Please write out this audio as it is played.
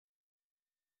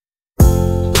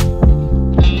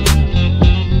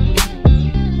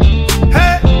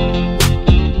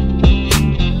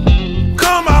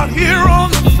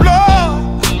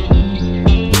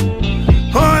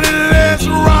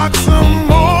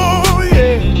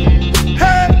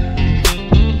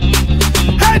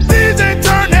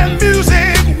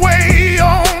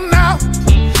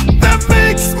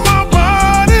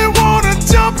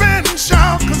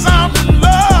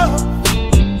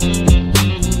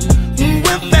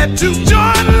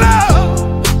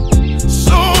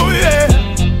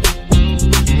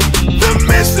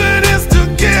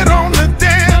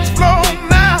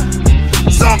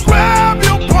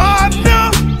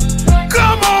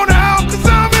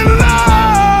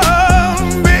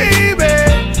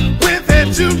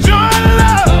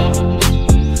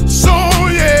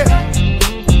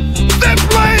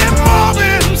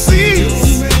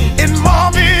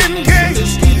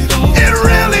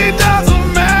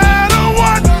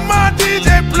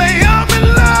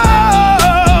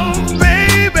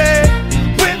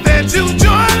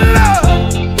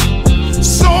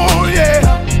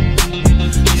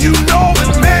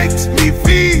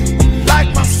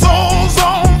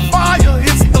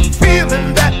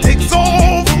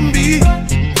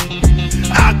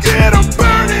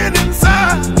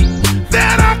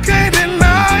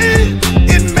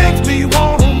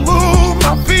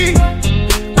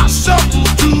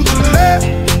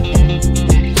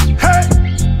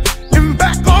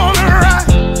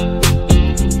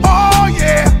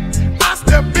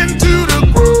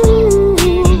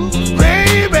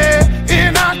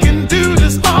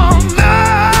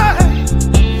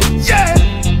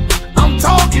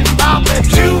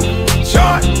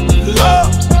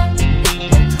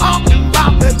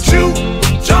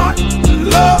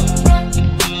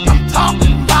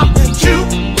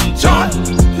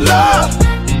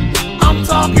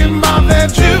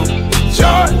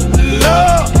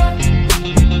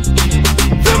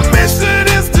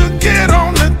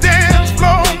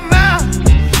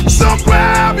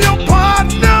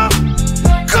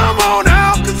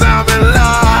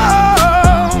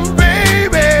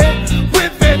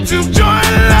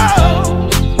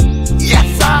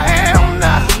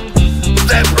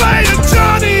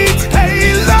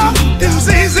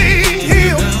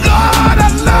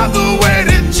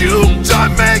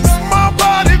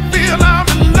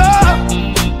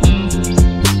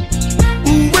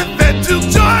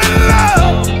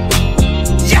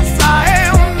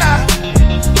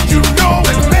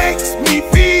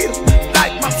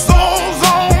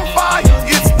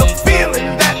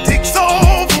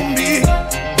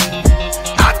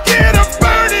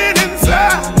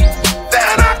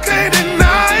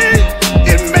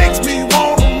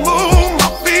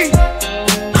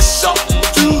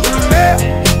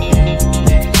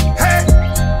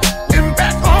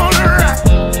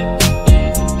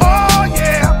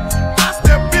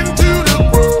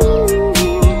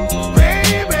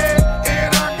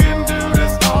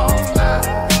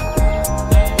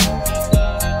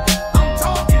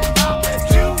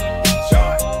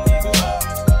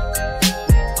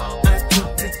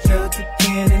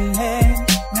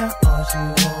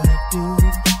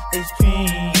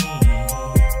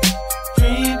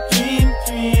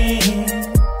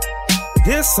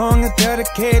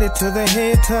dedicated to the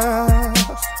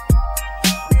haters.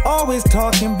 Always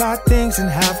talking about things and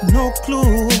have no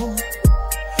clue.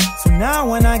 So now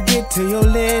when I get to your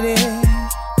lady,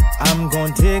 I'm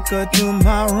gonna take her to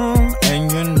my room,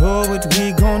 and you know what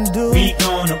we gonna do. We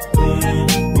gonna boom, boom,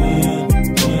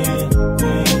 boom, boom.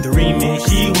 The remix,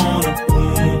 she wanna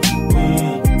boom,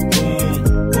 boom, boom,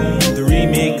 boom. The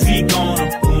remix, we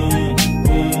gonna boom,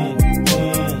 boom,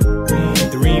 boom, boom.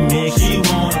 The remix, she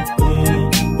wanna boom,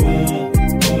 boom,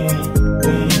 boom,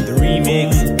 boom. The remix.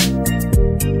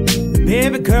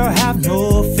 Baby girl, have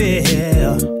no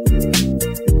fear.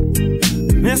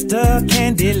 Mr.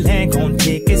 Candyland gon'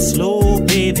 take it slow,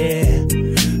 baby.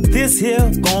 This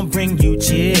here gon' bring you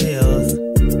chills.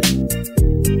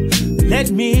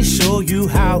 Let me show you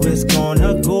how it's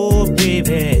gonna go,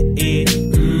 baby.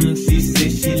 She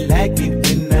said she like it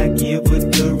when I give her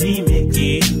the remix.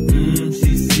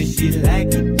 She said she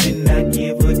like it when I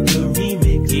give her the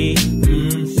remix.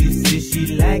 She said she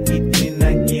like it when I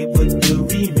give her the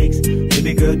remix.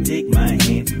 Baby girl, take my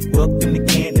hand, welcome to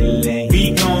Candyland.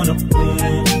 We gonna boom,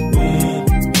 boom, boom,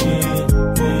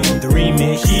 boom. The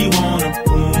remix, she wanna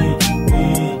boom,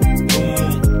 boom, boom,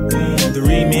 boom. The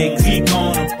remix, we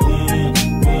gonna boom,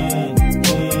 boom,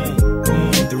 boom,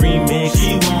 boom. The remix,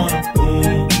 she wanna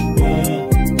boom, boom,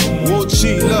 boom. Whoa,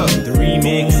 she love the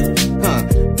remix.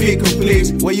 Pick a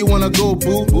place where you wanna go,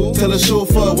 boo. Tell a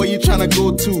chauffeur where you tryna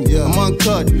go to. I'm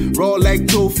uncut, raw like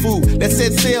tofu. That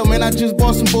set sail, man, I just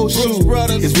bought some boat shoes.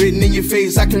 It's written in your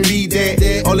face, I can read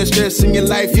that. All that stress in your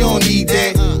life, you don't need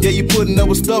that. Yeah, you putting up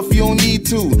with stuff you don't need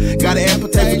to. Got an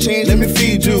appetite for change, let me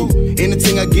feed you.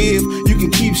 Anything I give, you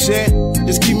can keep share.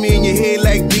 Just keep me in your head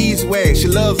like beeswax. She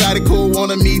loves Article,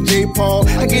 wanna meet J. Paul.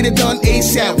 I get it done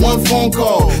ASAP, one phone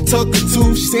call. Tuck her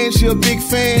too, she saying she a big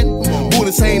fan. Ooh,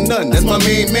 this ain't nothing, that's my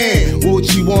main man. What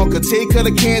she want, could take her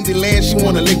to Candyland. She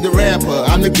wanna lick the rapper,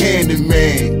 I'm the candy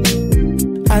man.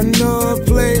 I know a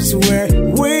place where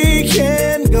we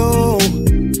can go.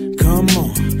 Come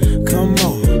on,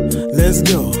 let's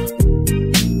go.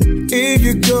 If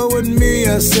you go with me,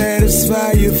 I'll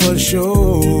satisfy you for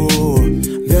sure.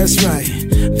 That's right,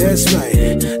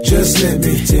 just let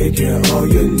me take care of all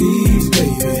your needs,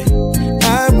 baby.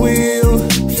 I will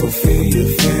fulfill your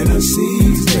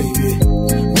fantasies, baby.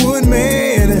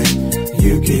 Woodman,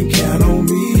 you can count on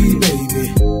me, baby.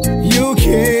 You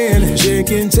can. She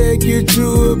can take you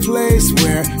to a place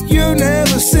where you've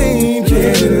never seen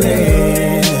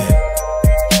Candyland.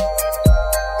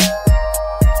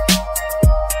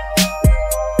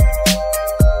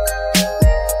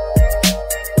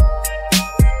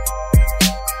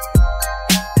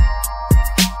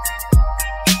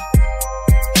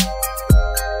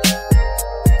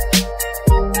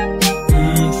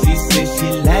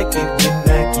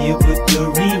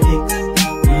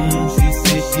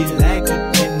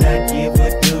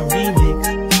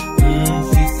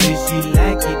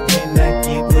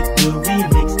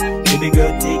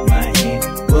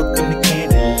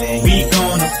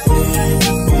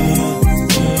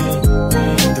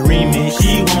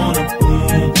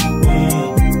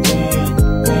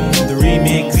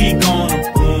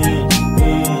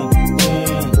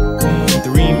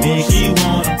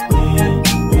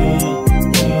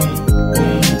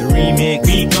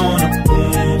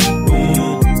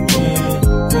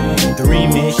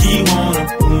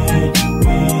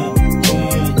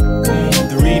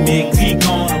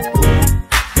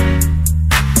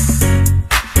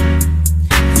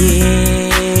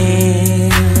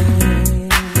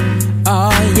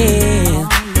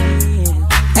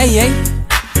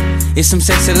 There's some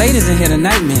sexy ladies in here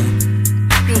tonight, man.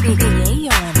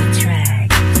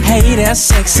 Hey there,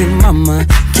 sexy mama,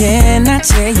 can I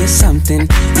tell you something?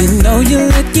 You know you're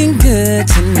looking good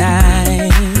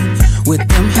tonight with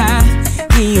them high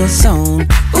heels on.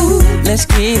 Ooh, let's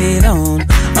get it on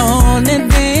the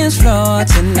dance floor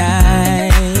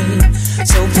tonight.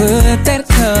 So put that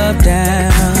cup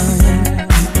down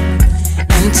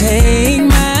and take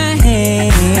my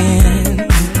hand.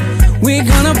 We're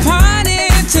gonna party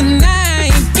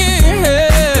tonight,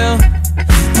 girl.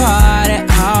 Party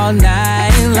all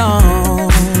night long.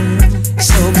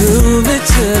 So groove it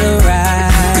to the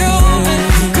right.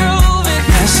 Groove it.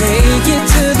 Now shake it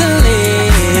to the left.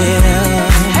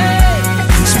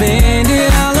 Spin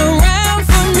it all around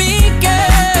for me,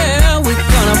 girl. We're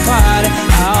gonna party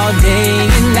all day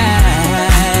and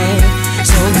night.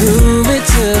 So groove it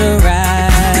to the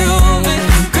right.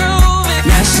 Groove it.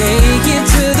 Now shake it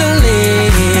to the left.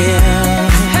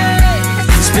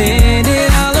 Spin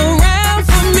it all around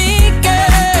for me,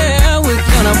 girl. We're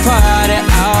gonna party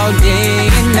all day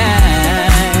and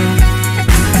night.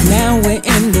 Now we're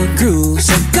in the groove,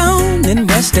 so go on and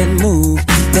bust that move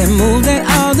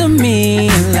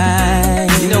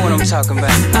talking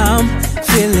about? I'm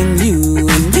feeling you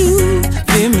and you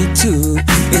feel me too.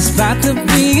 It's about to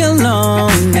be a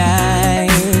long night.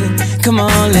 Come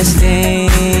on, let's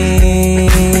dance.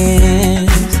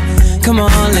 Come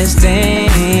on, let's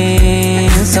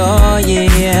dance. Oh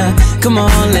yeah. Come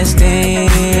on, let's dance.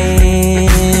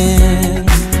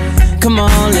 Come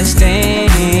on, let's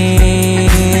dance.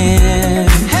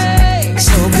 Hey.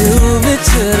 So groove it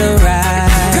to the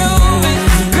right. Groove it,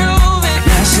 groove it.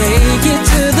 Now shake it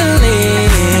to the left.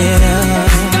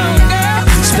 Go, girl.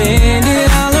 Spin it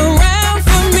all around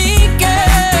for me,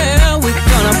 girl. We're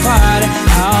gonna party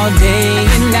all day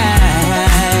and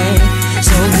night.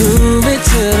 So groove it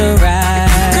to the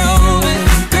right. Groove it,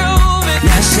 groove it.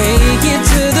 Now shake it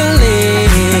to the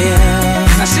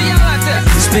left. I see y'all out there.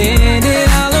 Spin it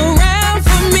all around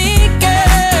for me,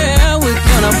 girl. We're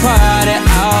gonna party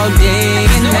all day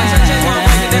and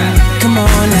night. Come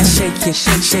on now, shake it,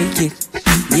 shake, shake it.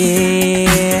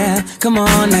 Yeah. Come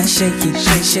on now, shake it,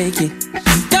 shake, shake it.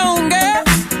 Go on, girl.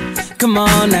 Come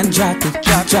on now, drop it,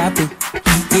 drop, drop it.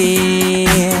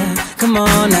 Yeah. Come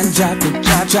on now, drop it,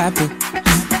 drop, drop it.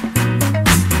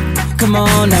 Come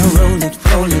on now, roll it,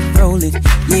 roll it, roll it.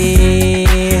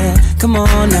 Yeah. Come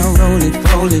on now, roll it,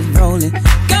 roll it, roll it.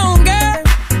 Go on, girl.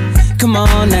 Come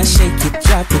on now, shake it,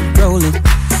 drop it, roll it.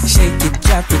 Shake it,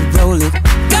 drop it, roll it.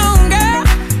 Go on, girl.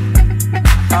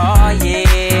 Oh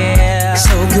yeah.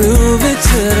 So groove it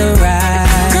to the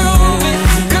right. Groove it,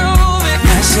 groove it.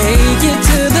 Now shake it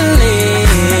to the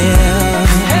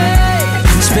left. Hey.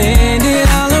 Spin it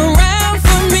all around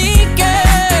for me,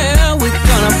 girl. We're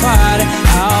gonna party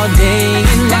all day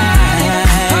and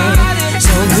night.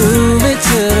 So groove it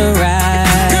to the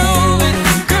right. Groove it,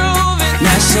 groove it.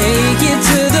 Now shake it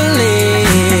to the left.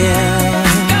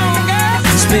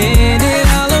 Spin it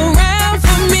all around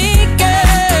for me,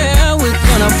 girl. We're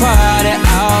gonna party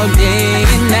all day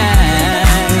and night.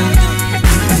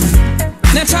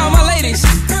 Now to all my ladies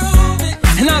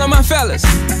and all of my fellas,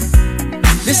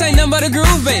 this ain't nothing but a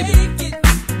groove, baby.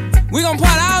 We gon'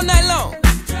 party all night long.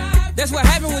 That's what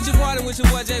happened with your party with your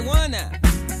boy J1 now.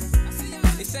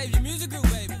 They saved your music group,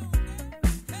 baby.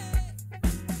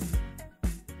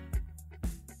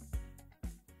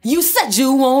 You said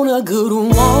you want a good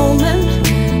woman.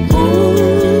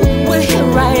 Ooh, well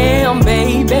here I am,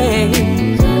 baby.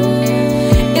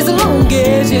 As long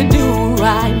as you do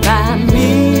right by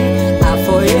me, I'll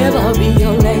forever be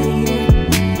your lady.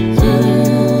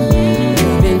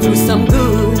 We've been through some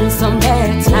good and some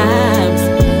bad times,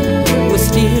 but we're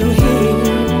still here.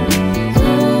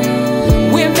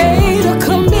 We made a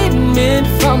commitment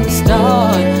from the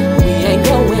start. We ain't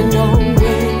going nowhere.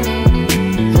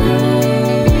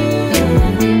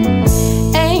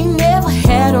 Ain't never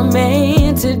had a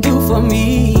man to do for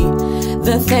me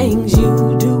the things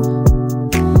you do.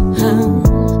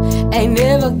 Ain't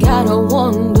never gotta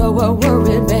wonder or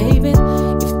worry, baby,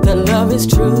 if the love is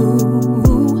true.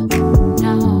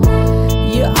 No,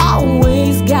 you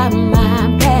always got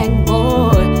my back,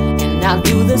 boy, and I'll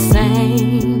do the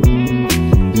same.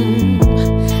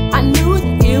 I knew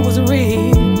it was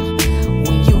real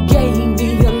when you gave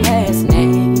me your last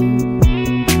name.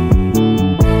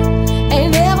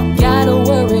 Ain't never gotta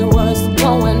worry what's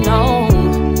going on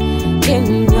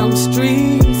in them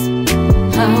streets.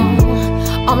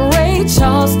 I'm Ray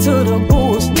Charles to the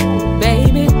bush,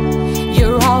 baby.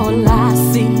 You're all I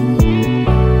see.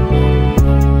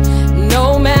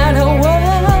 No matter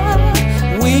what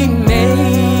we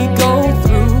may go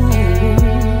through,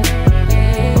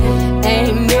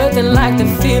 ain't nothing like the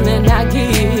feeling I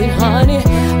get, honey,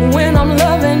 when I'm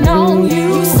loving on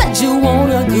you. You said you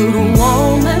want a good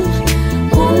woman.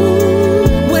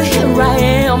 Ooh, well here I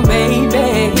am,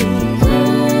 baby.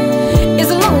 As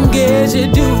long as you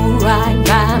do right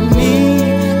by me,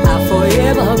 I'll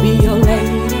forever be your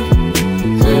lady.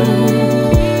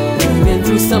 We've been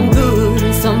through some good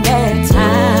and some bad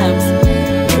times,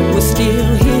 but we're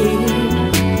still here.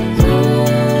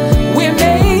 We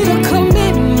made a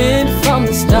commitment from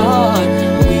the start.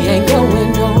 We ain't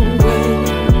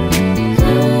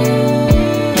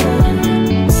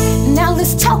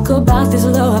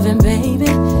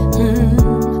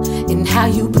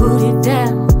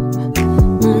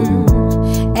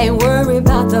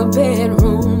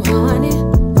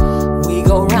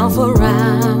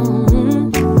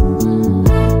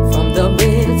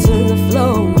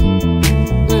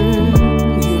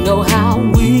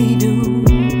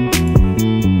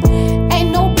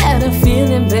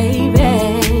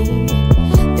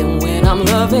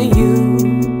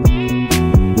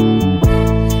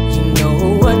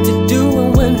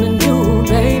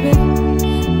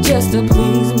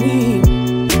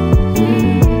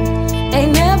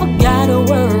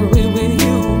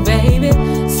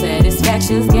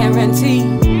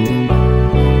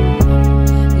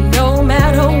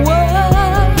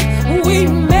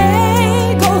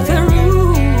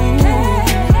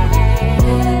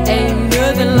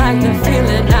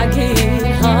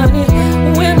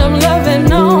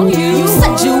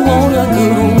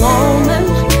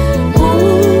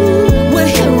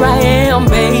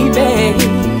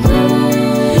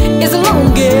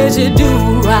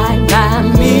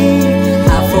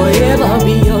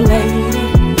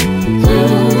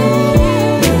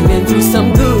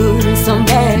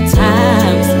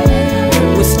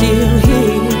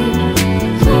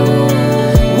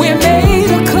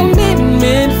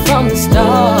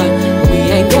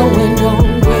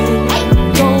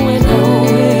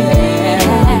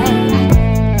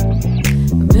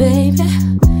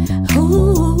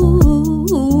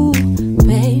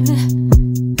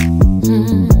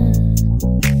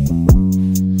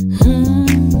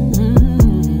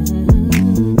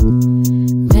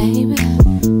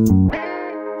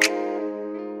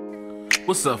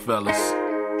What's up, fellas?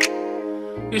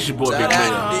 It's your boy Big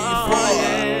Lil.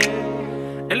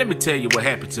 And let me tell you what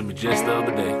happened to me just the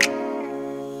other day.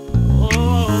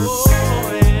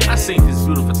 I seen this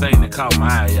beautiful thing that caught my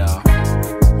eye, y'all.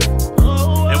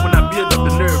 And when I built up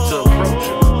the nerve to approach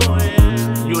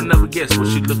her, you'll never guess what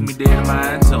she looked me dead in my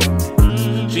eye and told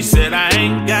me. She said, I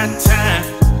ain't got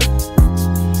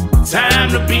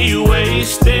time to be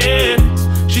wasted.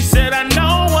 She said, I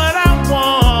know what I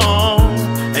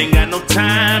want, ain't got no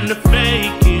time to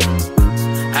fake it.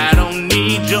 I don't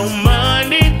need your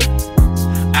money,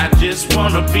 I just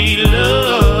wanna be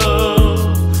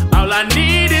loved. All I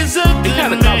need is a good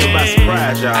man. It kinda caught me by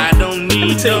surprise, y'all. I don't need. Let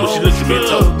me tell you what she looked at me and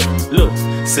told me. Look,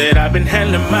 said I've been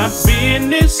handling my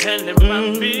business,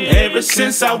 ever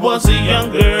since I was a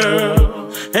young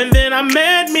girl. And then I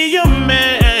met me a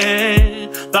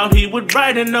man, thought he would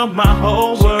brighten up my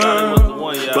whole world.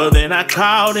 But then I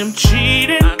caught him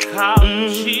cheating,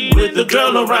 with the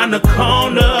girl around the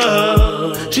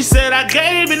corner. She said I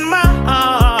gave it my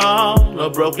all, a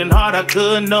broken heart I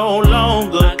could no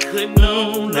longer.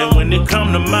 And when it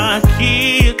come to my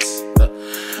kids,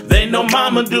 they know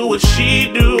mama do what she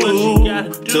do,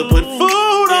 to put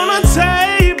food on the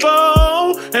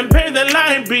table and pay the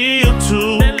light bill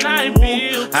too.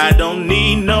 I don't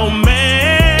need no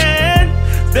man,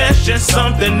 that's just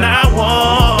something I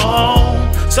want.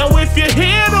 So if you're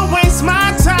here to waste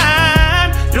my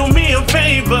time, do me a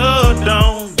favor,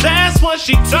 don't. That's what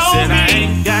she told me. I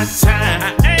ain't got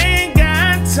time, I ain't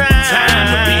got time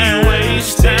to be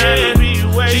wasted.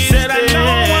 She said I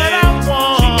know what I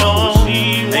want,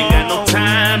 ain't got no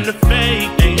time to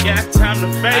fake, ain't got time to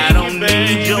fake. I don't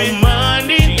need your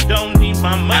money, she don't need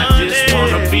my money, I just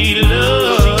wanna be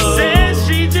loved. She said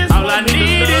she just all I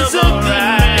need is a good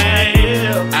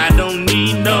man, I don't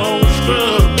need no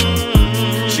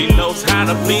scrub. She knows how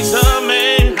to please her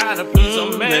man,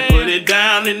 They put it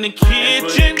down in the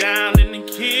kitchen,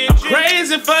 I'm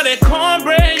crazy for that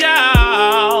cornbread,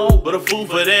 y'all, but a fool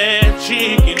for that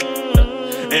chicken.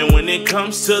 And when it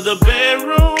comes to the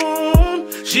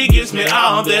bedroom, she gives me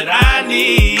all that I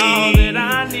need.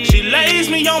 She lays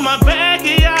me on my back,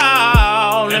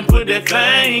 y'all, and put that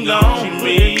thing on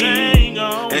me.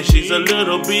 And she's a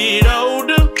little bit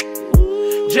older,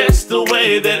 just the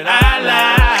way that I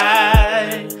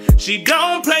like. She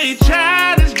don't play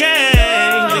childish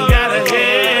games and got her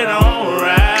head on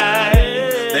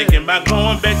right. Thinking about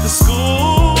going back to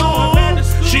school,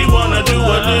 she wanna do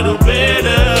a little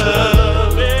better.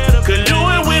 Could do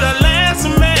it with a last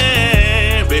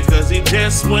man, because he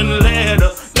just wouldn't let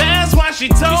her. That's why she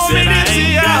told me this,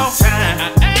 y'all.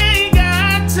 I ain't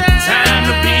got time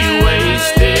to be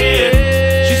wasted.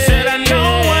 She said I know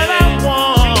what I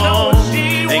want,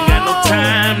 ain't got no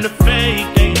time to fake,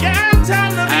 ain't got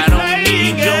time to be I don't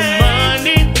need your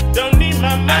money, don't need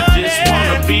my money, I just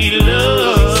wanna be loved.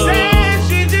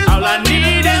 All I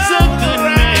need is a good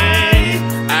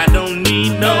man, I don't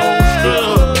need no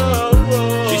scrub.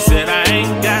 She said I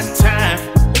ain't got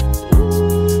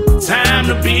time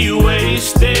to be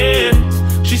wasted.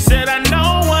 She said I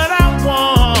know what I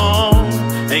want,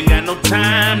 ain't got no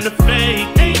time to fake,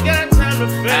 ain't got time to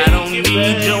fake. I don't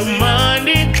need your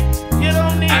money,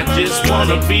 I just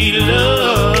wanna be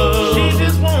loved.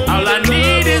 All I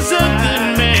need is a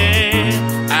good man,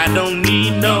 I don't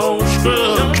need no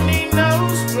scrub.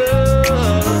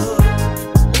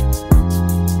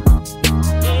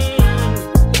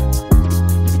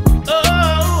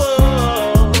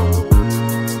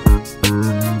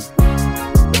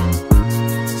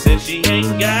 Said she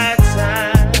ain't got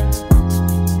time,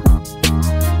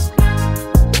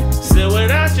 said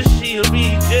without you she'll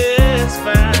be just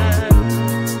fine.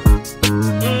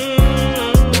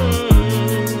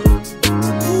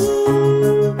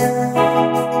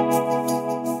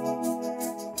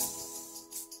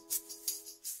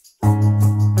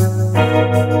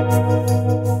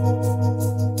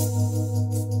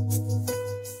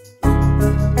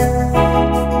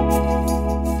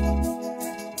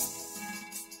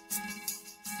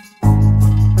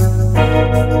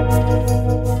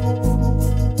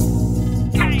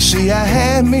 See, I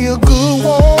had me a good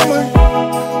woman,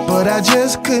 but I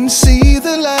just couldn't see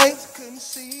the light.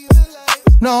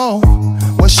 No,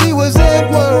 when she was at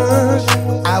work,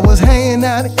 I was hanging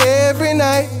out every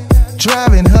night,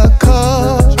 driving her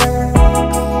car,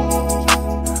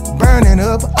 burning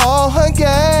up all her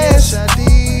gas.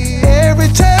 Every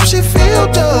time she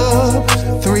filled up,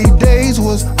 3 days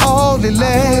was all it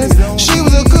lasted. She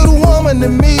was a good woman to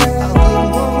me,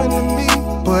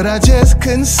 but I just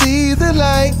couldn't see the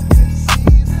light.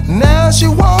 Now she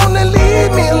wanna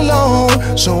leave me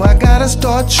alone, so I gotta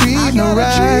start treating her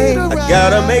right. I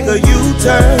gotta make a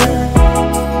U-turn,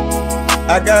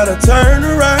 I gotta turn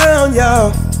around,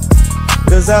 y'all,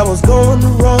 'cause I was going the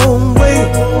wrong way.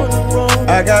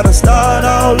 I gotta start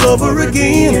all over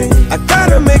again. I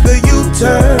gotta make a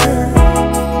U-turn.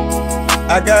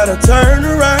 I gotta turn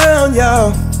around,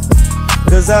 y'all,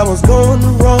 'cause I was going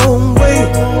the wrong way.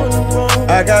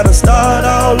 I gotta start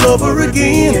all over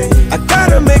again. I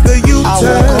gotta make a U-turn. I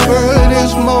woke up early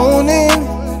this morning,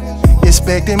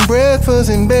 expecting breakfast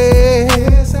in bed,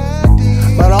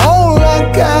 but all I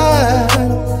got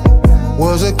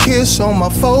was a kiss on my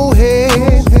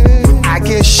forehead. I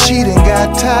guess she done got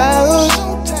tired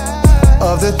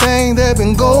of the thing that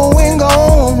been going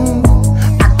on.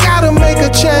 I gotta make a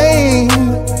change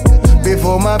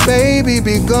before my baby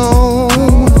be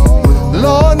gone.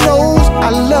 Lord knows I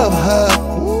love her,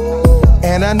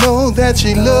 and I know that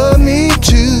she love me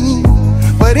too.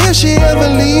 But if she ever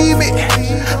leave me,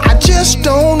 I just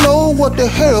don't know what the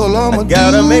hell I'ma do.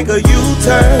 Gotta make a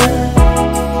U-turn.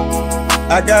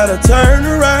 I gotta turn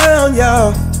around,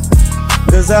 y'all,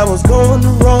 'cause I was going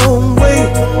the wrong way.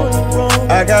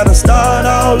 I gotta start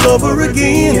all over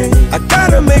again. I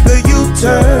gotta make a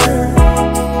U-turn.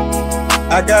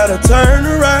 I gotta turn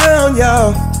around,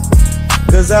 y'all,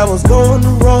 'cause I was going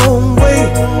the wrong way.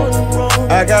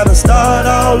 I gotta start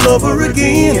all over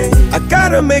again. I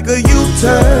gotta make a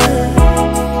U-turn.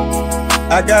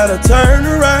 I gotta turn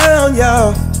around,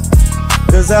 y'all,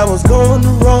 'cause I was going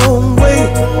the wrong way.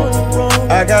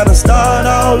 I gotta start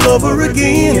all over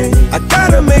again. I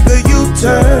gotta make a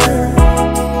U-turn.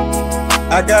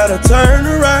 I gotta turn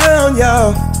around,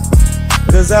 y'all,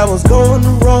 'cause I was going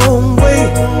the wrong way.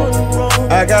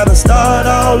 I gotta start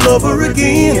all over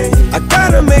again. I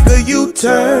gotta make a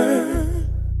U-turn.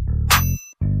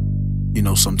 You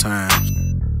know, sometimes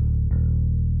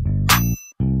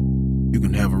you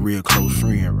can have a real close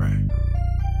friend, right?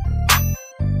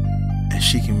 And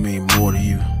she can mean more to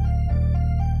you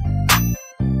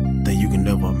than you can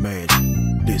never imagine.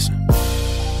 Listen,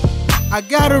 I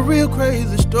got a real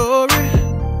crazy story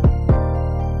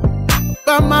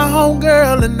about my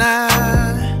homegirl and I.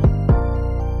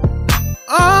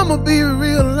 I'ma be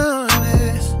real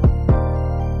honest,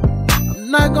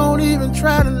 I'm not gonna even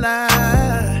try to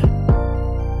lie.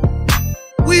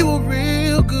 We were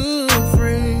real good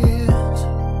friends,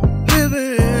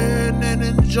 living and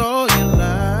enjoying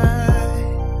life.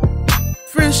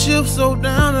 Friendship so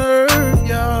down to earth,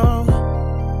 y'all,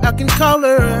 I can call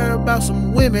her about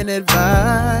some women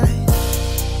advice.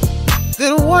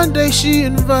 Then one day she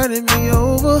invited me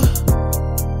over,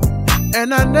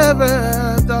 and I never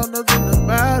thought nothing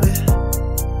about it.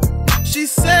 She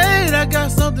said, I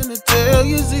got something to tell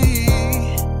you, Z,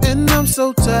 and I'm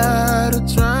so tired of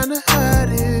trying to hide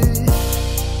it.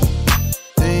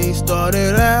 Things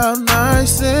started out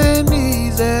nice and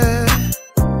easy,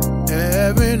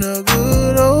 having a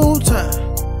good old time.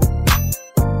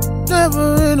 Never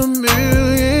in a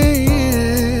million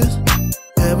years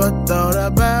have I thought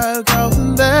about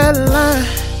crossing that line.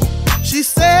 She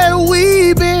said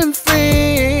we've been friends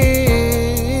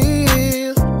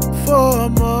for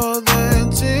more than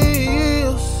 10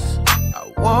 years. I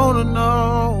wanna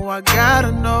know, I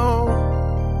gotta know,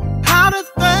 how the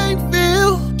thing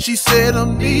feel. She said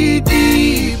I'm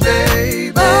knee-deep,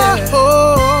 baby.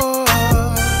 Oh,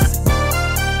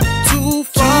 too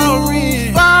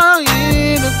far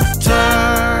in to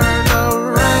turn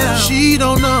around. She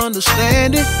don't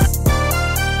understand it,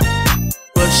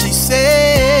 but she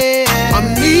said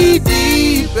I'm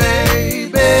knee-deep,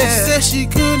 baby. She said she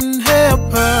couldn't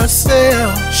help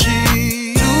herself.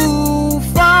 She too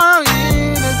far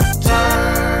in to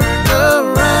turn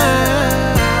around.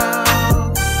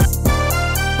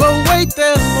 But wait,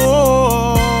 there's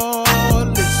more.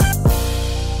 Listen.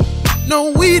 No,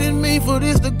 we didn't mean for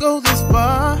this to go this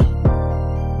far.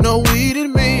 No, we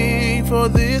didn't mean for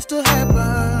this to happen.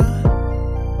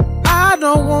 I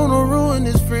don't wanna ruin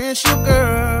this friendship,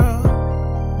 girl,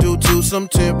 due to some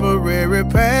temporary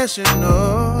passion.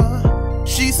 No,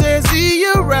 she says, see,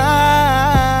 you're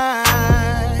right.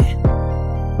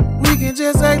 We can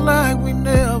just act like we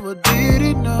never did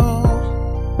it, no.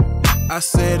 I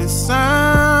said, it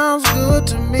sounds good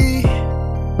to me.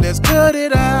 Let's cut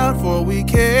it out before we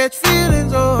catch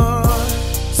feelings. Oh,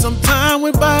 some time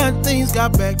went by and things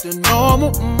got back to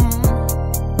normal.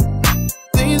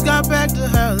 Things got back to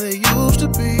how they used to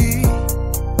be.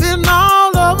 Then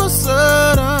all of a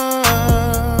sudden,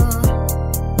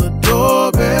 the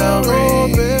doorbell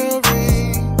ring.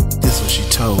 this is what she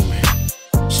told me.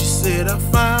 She said, I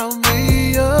found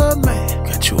me a man,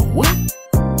 Got you a what?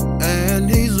 and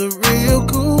he's a real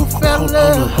cool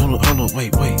fella. Hold on,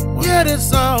 wait. Yeah,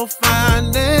 it's all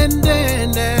fine and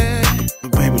dandy,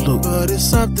 But baby, look, but it's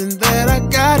something that I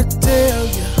gotta tell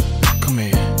you. come here.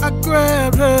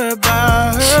 grabbed her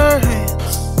by her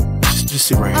hands. Just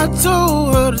sit right here. I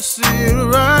told her to sit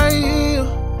right here.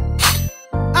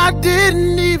 I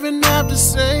didn't even have to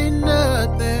say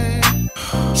nothing.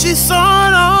 She saw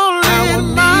it all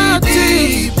in my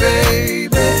teeth,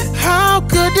 baby. How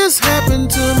could this happen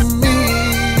to me?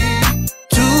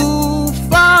 Too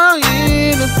far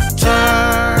in to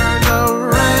turn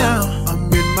around.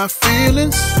 I'm in my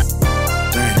feelings.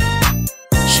 Damn.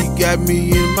 She got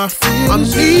me in my feelings. I'm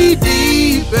knee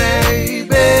deep,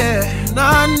 baby.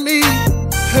 Not me.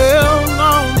 Hell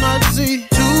no, not Z.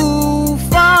 Too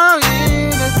far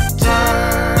in to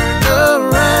turn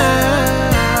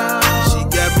around. She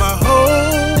got my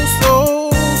whole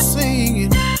soul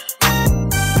singing.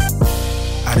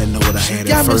 I didn't know what I had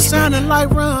Got at me first. sounding like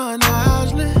Ron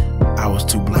Isley. I was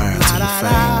too blind to the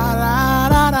fact.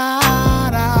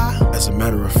 As a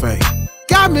matter of fact,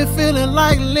 Got me feeling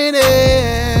like Lenny.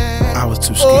 I was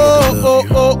too scared to love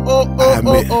you. I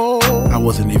admit, I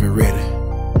wasn't even ready.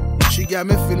 She got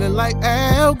me feeling like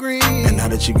Al Green. And now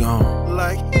that you're gone,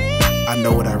 Like I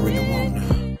know what I really want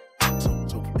now.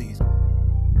 So please,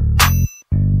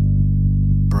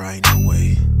 Brian, no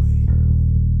way.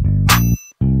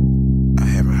 I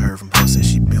haven't heard from her since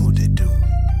she been with that dude.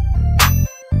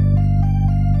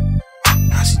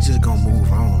 How she just gonna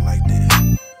move on like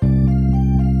that?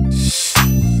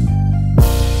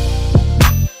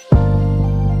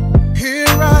 here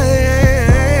I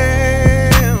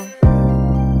am,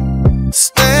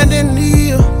 standing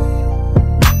here,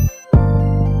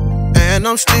 and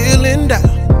I'm still in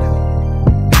doubt,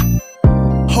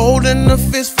 holding a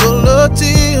fistful of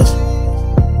tears.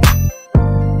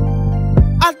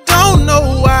 I don't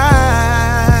know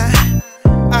why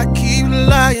I keep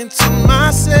lying to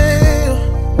myself,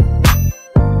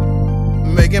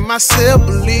 making myself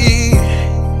believe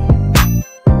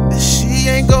that she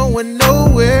ain't going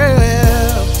nowhere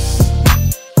else.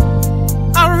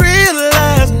 I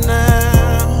realize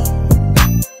now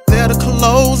that a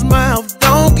closed mouth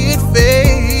don't get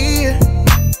fed.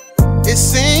 It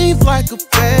seems like a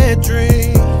bad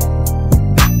dream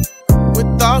with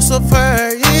thoughts of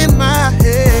her in my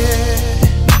head,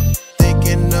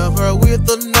 thinking of her with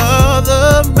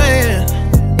another man.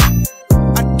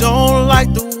 I don't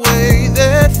like the way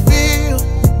that feels,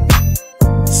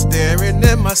 staring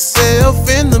at myself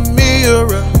in the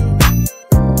mirror,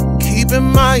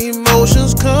 keeping my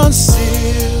emotions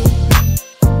concealed.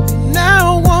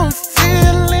 Now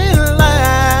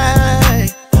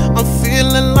I'm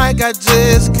feeling like I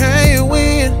just can't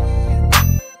win.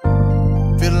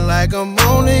 Feel like I'm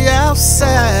on the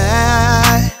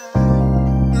outside,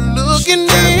 looking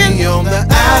in on the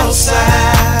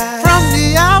outside, from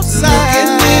the outside,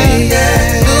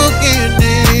 looking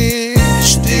in,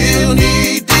 still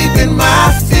knee deep in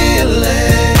my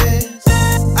feelings.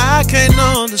 I can't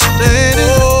understand it,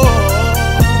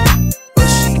 but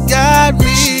she got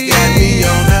me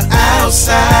on the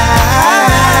outside,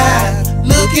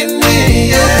 looking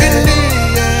in,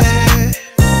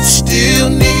 still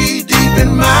knee deep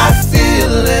in my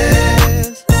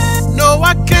feelings. No,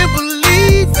 I can't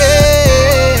believe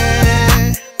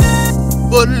it,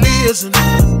 but listen,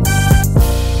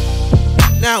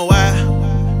 now I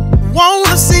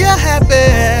wanna see her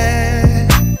happy,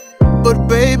 but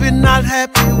baby not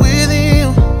happy with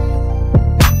him.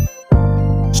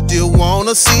 Still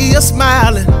wanna see her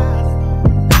smiling,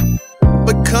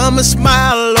 but come and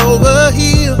smile over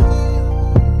here.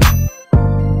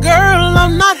 Girl,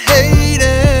 I'm not hating,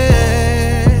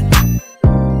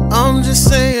 I'm just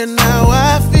saying how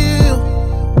I feel.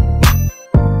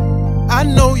 I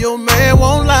know your man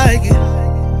won't like it,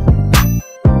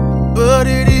 but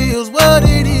it is what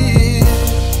it is.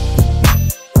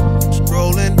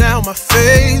 Scrolling down my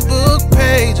Facebook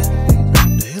page,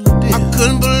 I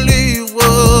couldn't believe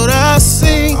what I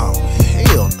seen. Oh,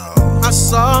 hell no. I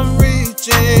saw him reach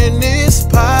in his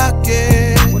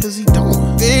pocket. What is he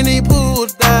doing? Then he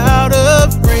pulled out a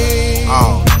ring.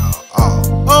 Oh, no.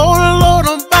 Oh Lord,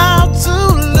 I'm about to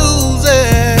lose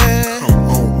it. Come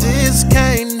on, This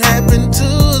can't happen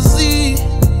to Z.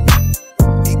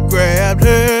 He grabbed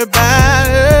her by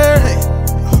her hand.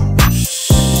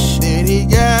 Then he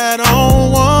got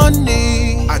on one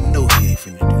knee. I know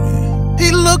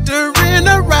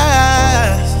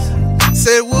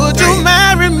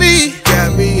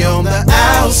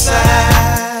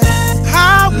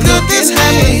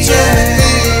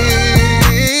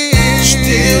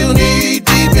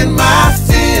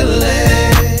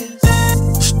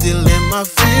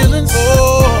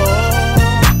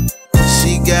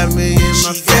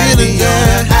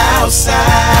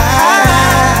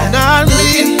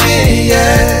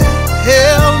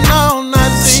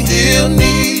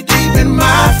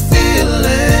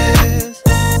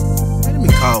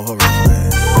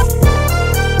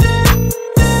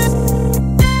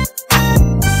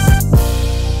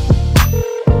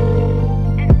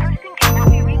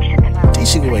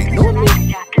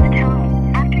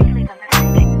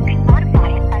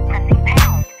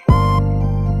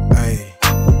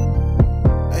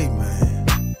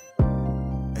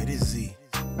this Z.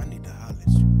 I need to holler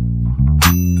at you.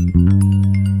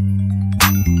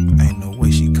 Ain't no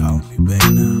way she called me back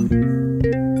now.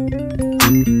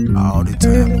 All the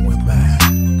time that went by.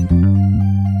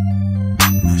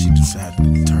 Now she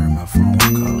decided to turn my phone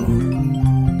call.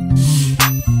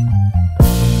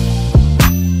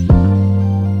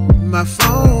 My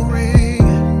phone ring.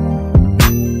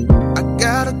 I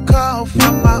got a call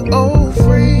from my old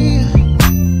friend.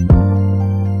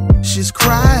 She's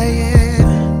crying,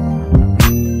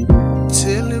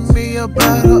 telling me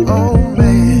about her old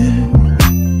man.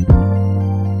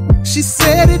 She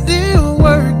said it didn't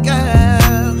work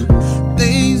out.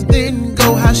 Things didn't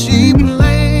go how she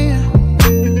planned.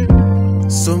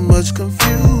 So much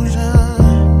confusion.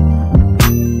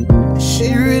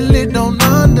 She really don't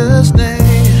understand.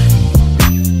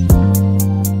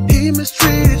 He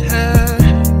mistreated her.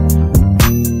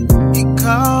 He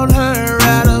called her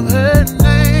out of her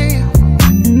name.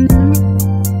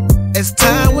 As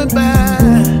time went by,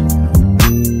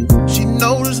 she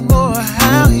noticed more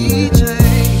how he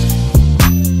changed.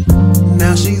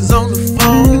 Now she's on the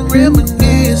phone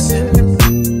reminiscing,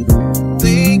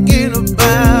 thinking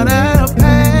about our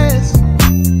past,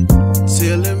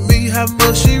 telling me how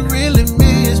much she really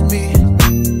missed me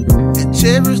and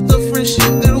cherished the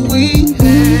friendship that we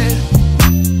had.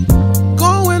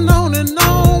 Going on and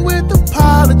on with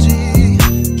apology,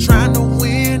 trying to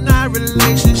win our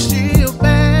relationship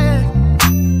back.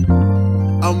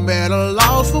 I'm at a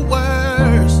loss for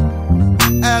words.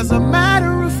 As a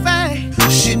matter of fact,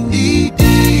 she need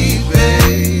deep,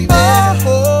 baby.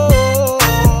 Oh,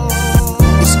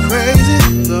 it's crazy.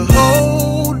 The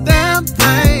whole damn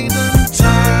thing done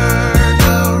turned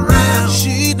around.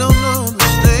 She don't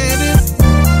understand it,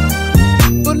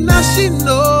 but now she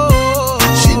knows.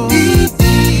 She need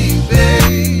deep,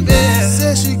 baby.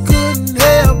 Said she couldn't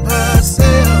help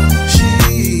herself.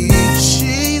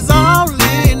 She's all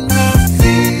in her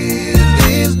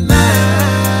feelings now.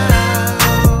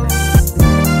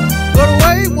 But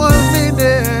wait 1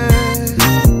 minute.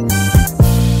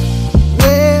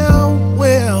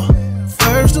 Well,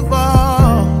 first of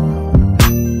all,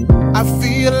 I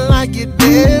feel like you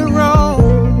did wrong.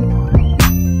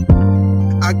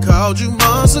 I called you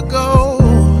months ago,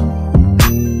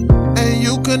 and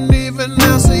you couldn't even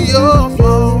answer your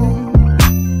phone.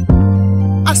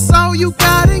 I saw you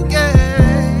got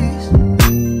engaged,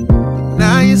 but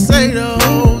now you say the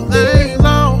whole thing's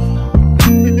off.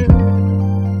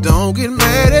 Don't get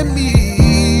mad at me,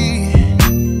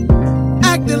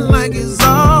 acting like it's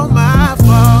all my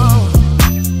fault.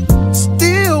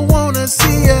 Still wanna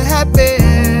see you happy,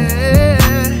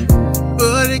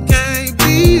 but it can't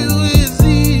be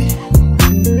easy.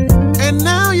 And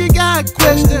now you got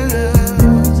questions,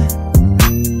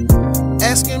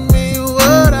 asking me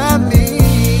what I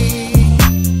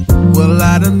mean. Well,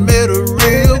 I done met a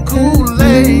real cool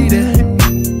lady,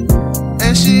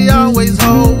 and she always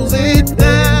holds it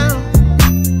down.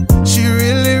 She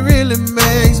really, really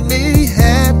makes me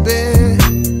happy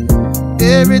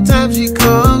every time she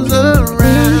comes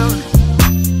around.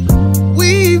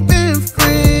 We've been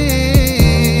friends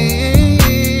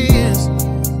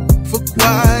for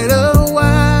quite a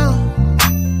while.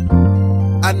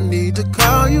 I need to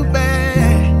call you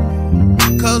back,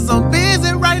 'cause I'm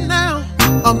busy right now.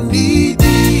 I'm knee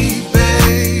deep,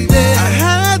 baby. I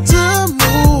had to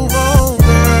move on,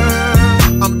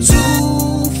 girl. I'm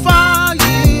too far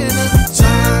in to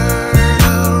turn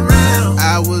around.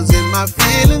 I was in my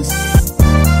feelings,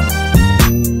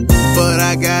 but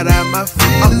I got out my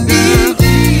feelings. I'm knee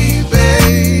deep,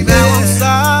 baby. Now I'm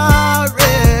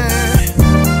sorry,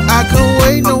 I can't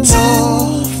wait no more.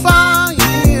 Too far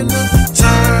in to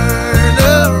turn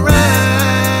around,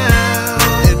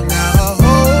 and now her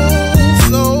whole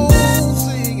soul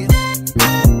singing.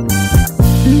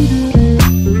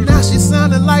 Now she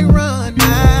sounding like Run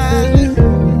Island,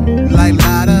 like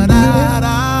la da da da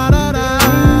da da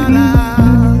da.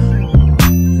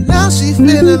 Now she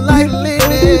feeling like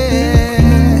Lily.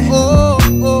 Oh,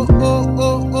 oh, oh,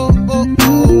 oh, oh, oh,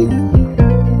 oh.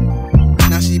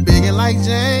 Now she begging like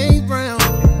James Brown,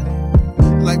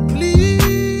 like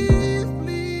please,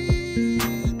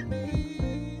 please, please.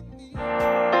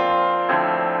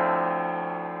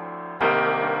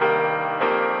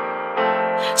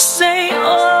 Say,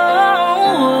 oh,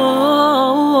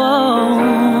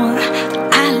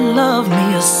 I love me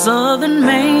a Southern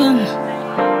man.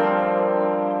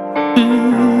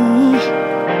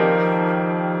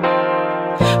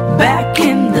 Back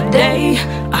in the day,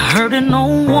 I heard an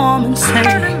old woman say,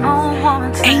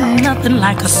 ain't nothing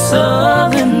like a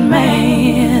Southern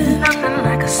man. Nothing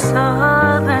like a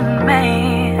Southern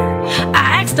man. I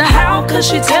asked her how could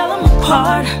she tell them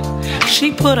apart.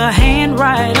 She put her hand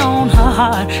right on her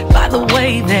heart by the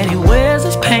way that he wears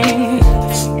his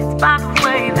pants. By the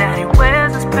way that he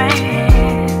wears his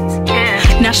pants,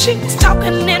 yeah. Now she was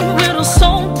talking in riddles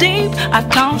so deep, I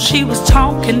thought she was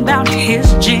talking about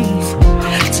his jeans.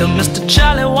 Till Mr.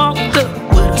 Charlie walked up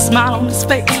with a smile on his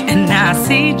face, and now I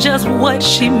see just what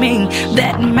she mean.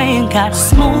 That man got a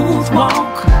smooth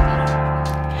walk.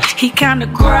 He kinda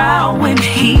growl when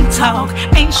he talk,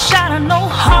 ain't shy to no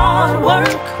hard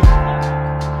work.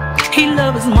 He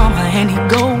love his mama and he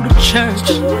go to church.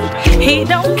 He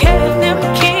don't care if them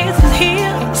kids is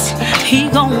his, he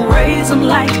gon' raise them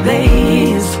like they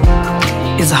is.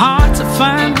 It's hard to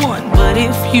find one, but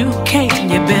if you can,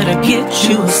 you better get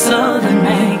you a Southern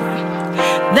man.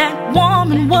 That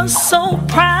woman was so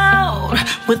proud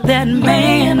with that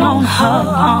man on her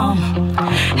arm.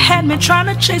 Had me trying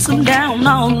to chase him down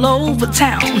all over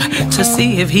town to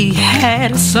see if he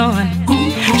had a son.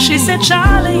 She said,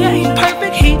 Charlie ain't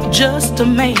perfect, he's just a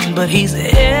man, but he's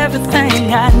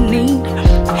everything I need.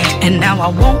 And now I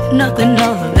want nothing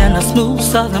other than a smooth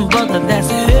Southern brother that's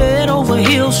head over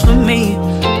heels for me.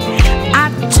 I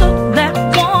took that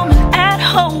woman at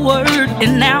her word,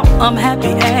 and now I'm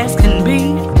happy as can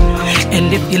be.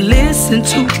 And if you listen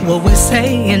to what we're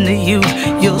saying to you,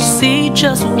 you'll see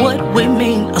just what we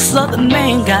mean. A Southern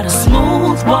man got a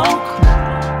smooth walk.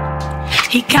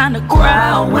 He kinda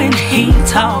growl when he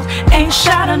talk, ain't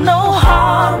shy to no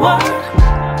hard work.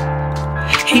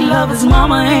 He love his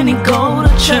mama and he go to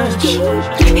church.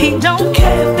 He don't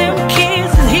care if them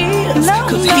kids is his,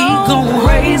 cause he gon'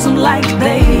 raise them like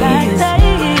they is.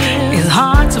 It's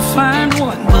hard to find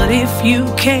one, but if you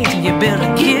can, you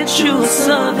better get you a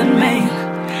Southern man.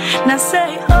 Now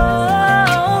say,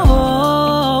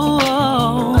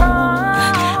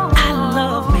 I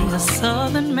love me a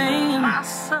Southern man.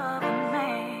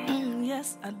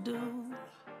 Yes, I do.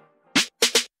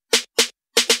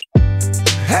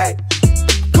 Hey,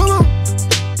 come on.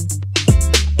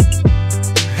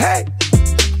 Hey,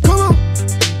 come on.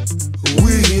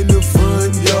 We in the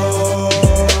front yard.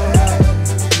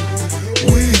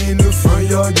 We in the front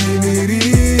yard getting it in.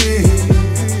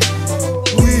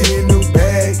 We in the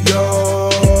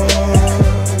backyard.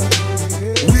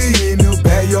 We in the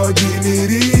backyard getting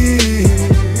it in.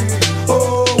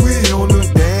 Oh, we on the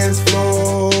dance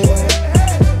floor.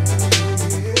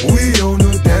 We on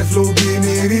the dance floor getting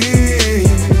it in.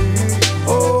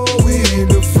 Oh, we in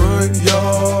the front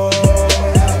yard.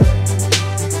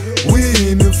 We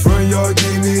in the front yard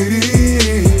getting it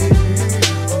in.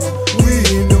 We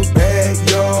in the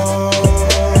backyard.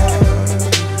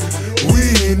 We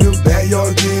in the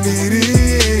backyard getting it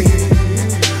in.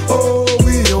 Oh,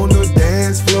 we on the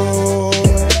dance floor.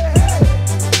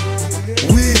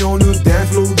 We on the dance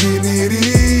floor getting it in.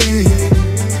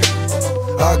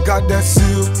 I got that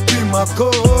silk in my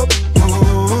cup.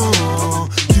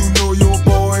 You know your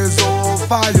boy is on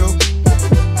fire.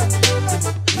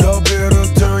 Y'all better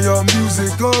turn your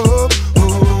music up.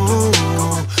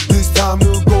 It's time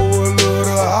to go a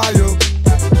little higher.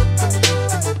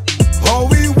 All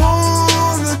we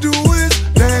wanna do is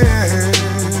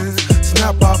dance.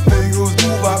 Snap our fingers,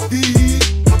 move our feet.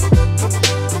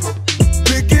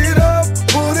 Pick it up,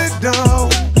 put it down,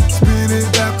 spin it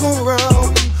back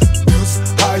around. This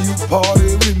how you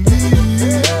party with me.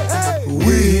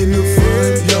 We in the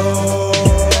front yard.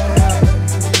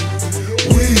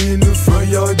 We in the front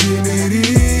yard getting it in.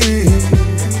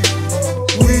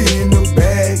 We in the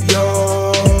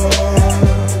backyard.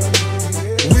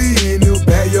 We in the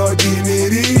backyard getting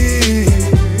it in.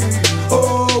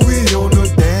 Oh, we on the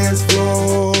dance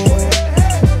floor.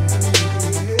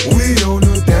 We on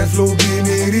the dance floor getting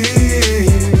it in.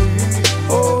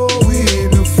 Oh, we in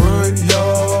the front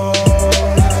yard.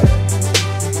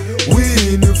 We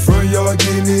in the front yard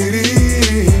getting it in.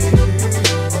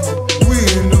 We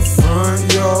in the front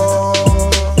yard.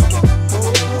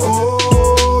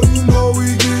 Oh, you know we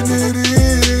getting it in.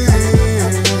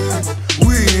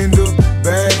 We in the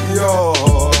backyard.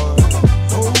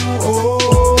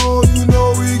 Oh, you know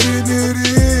we getting it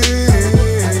in.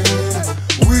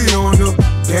 We on the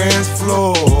dance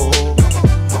floor.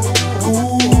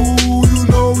 Ooh, you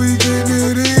know we getting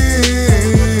it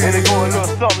in. And it go a little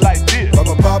something like this. Bop,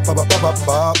 bop, bop, bop, bop, bop,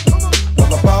 bop. Bop,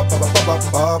 bop, bop, bop, bop, bop,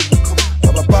 bop.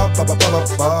 Bop, bop, bop, bop, bop, bop,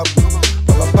 bop.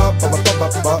 Bop, bop, bop, bop, bop,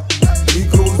 bop, bop. He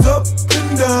goes up and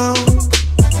down,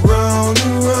 round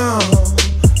and round.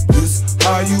 This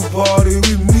how you party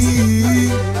with me.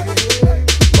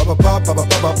 Bop, bop, bop, bop,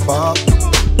 bop, bop, bop.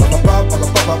 Bop, bop, bop,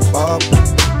 bop, bop, bop, bop.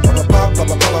 Bop, bop, bop, bop,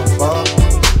 bop, bop, bop.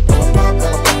 Bop, bop,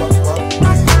 bop, bop, bop, bop.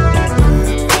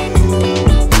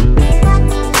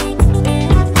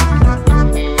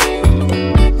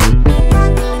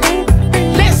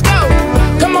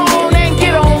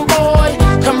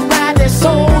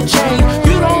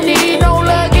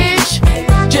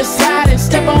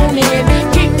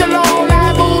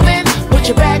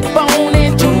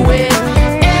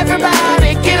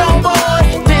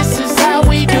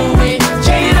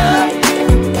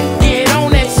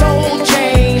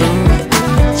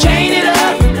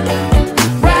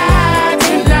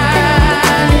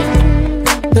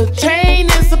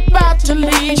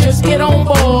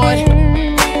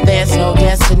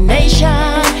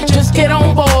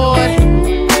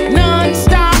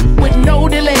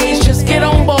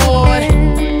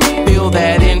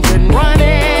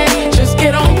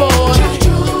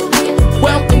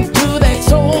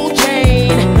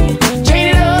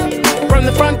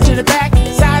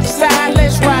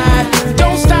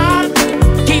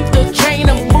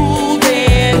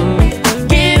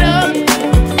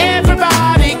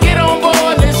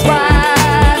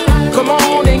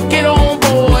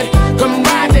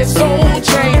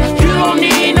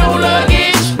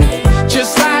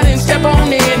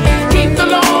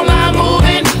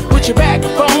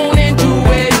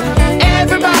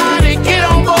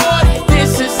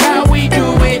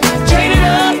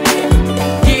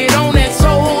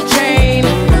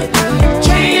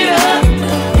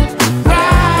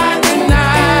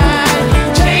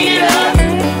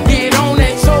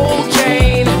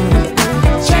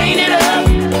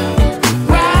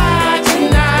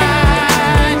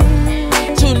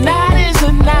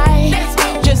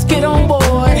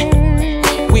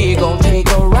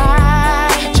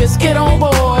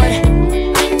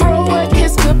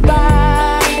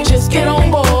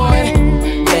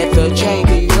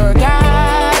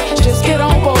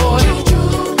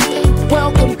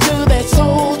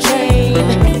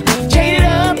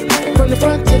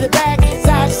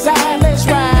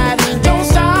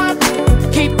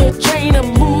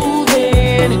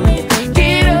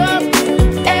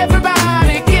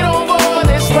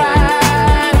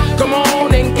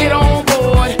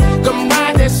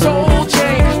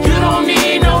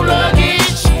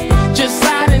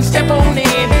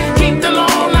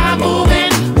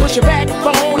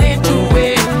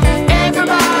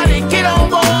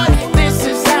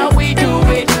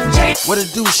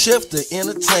 Chef the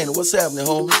entertainer. What's happening,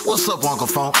 homie? What's up, Uncle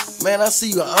Funk? Man, I see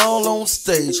you all on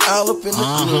stage, all up in the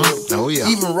club. Oh, yeah.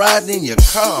 Even riding in your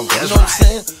car. That's you know what I'm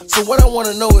saying? So what I want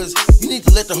to know is, you need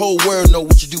to let the whole world know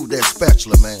what you do with that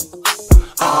spatula, man.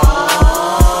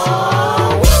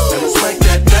 Let me smack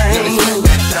that thing.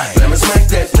 Let me smack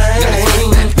that thing.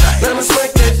 Let me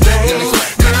smack that thing.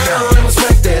 Girl, let me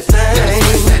smack that thing.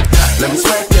 Let me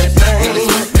smack that thing.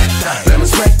 Let me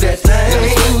smack that thing.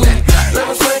 Let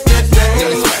me smack that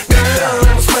thing. Girl,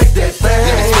 let me smack that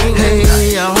thing.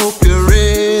 Hey, I hope you're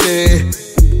ready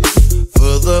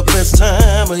For the best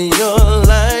time of your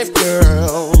life,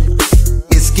 girl.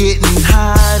 It's getting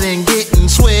hot and getting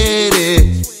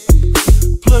sweaty.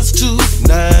 +2,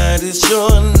 night is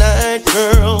your night,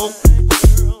 girl.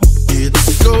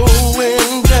 It's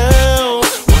going down.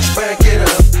 Watch, back it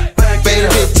up, back it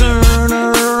up. Baby, turn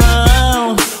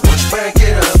around. Watch, back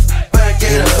it up, back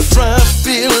it up. Drop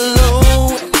it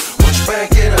low. Watch,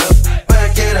 back it up,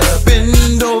 back it up.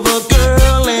 Bend over,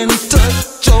 girl, and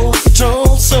touch your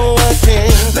Control so I can.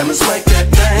 Let me smack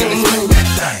that thing.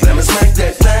 Let me smack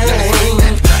that thing.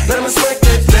 Let me smack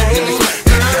that thing.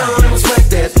 Girl, let me smack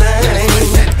that thing.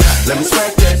 Let me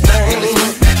smack that thing.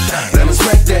 Let me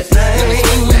smack that thing.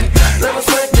 Let me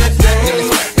smack that thing.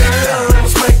 Girl, let me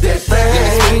smack that thing.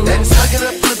 Let me smack it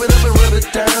up, flip it up and rub it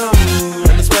down.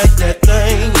 Let me smack that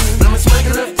thing. Let me smack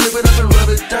it up, flip it up and rub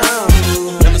it down.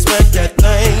 Let me smack that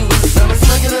thing. Let me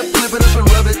smack it up, flip it up and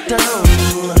rub it down.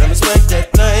 Let me smack that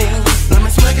thing. Let me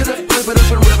smack it up, flip it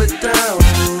up and rub it down.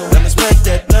 Let me smack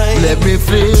that thing. Let me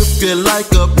flip you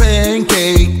like a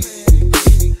pancake.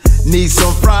 Need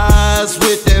some fries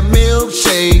with that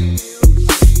milkshake.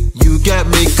 You got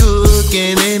me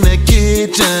cooking in the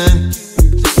kitchen,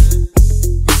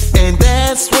 and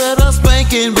that's where the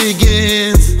spanking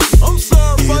begins. I'm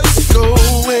sorry, It's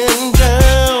going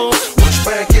down. Watch,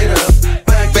 back it up,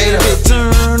 back it baby, up.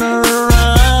 turn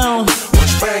around.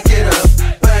 Watch, back it up,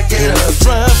 back it up.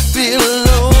 Drop it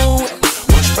low.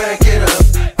 Watch, back it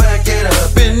up, back it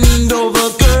up. Bend over,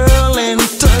 girl, and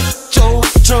touch your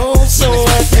Control so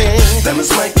I can. Let me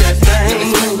smack that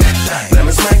thing. Let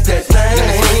me smack that thing.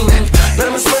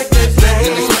 Let me smack that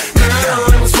thing. Girl,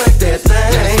 let me smack that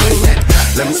thing.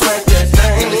 Let me smack that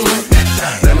thing.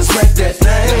 Let me smack that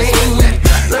thing.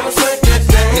 Let me smack that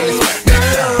thing.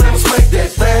 Girl, let me smack that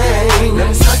thing. Let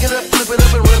me smack it up, flip it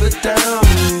up and rub it down.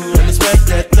 Let me smack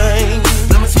that thing.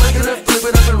 Let me smack it up, flip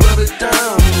it up and rub it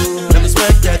down. Let me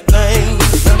smack that thing.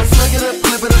 Let me smack it up,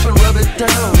 flip it up and rub it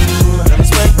down. Let me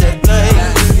smack that thing.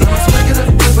 Let me smack it up,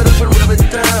 flip it up and rub it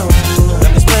down.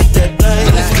 Let me smack that thing.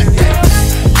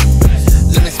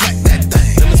 Let me smack that thing.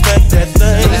 Let me smack that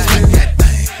thing. Let me smack that thing.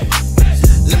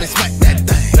 Let me smack that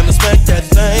thing. Let me smack that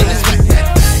thing. Let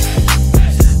me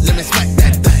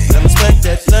smack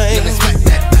that thing. Let me smack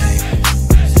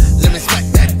that thing. Let me smack that thing. Let me smack that thing. Let me smack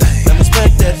that thing. Let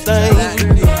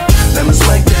me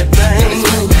smack that thing.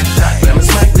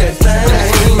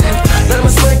 Let me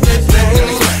smack that thing.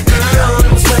 Girl,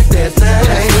 let me smack that thing.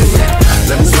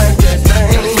 Let me smack that thing. Let me smack that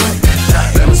thing.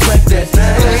 Let me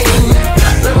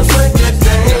smack that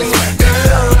thing.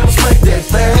 Girl, let me smack that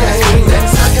thing. Let me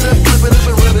smack it up, flip it up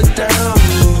and rub it down.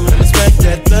 Let me smack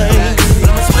that thing.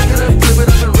 Let me smack it up, flip it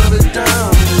up and rub it down.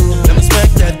 Let me smack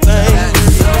that thing. Let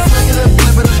me smack it up,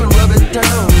 flip it up and rub it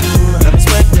down. Let me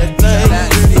smack that thing.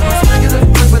 Let me smack it up,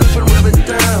 flip it up and rub it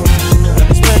down. Let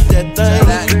me smack that thing.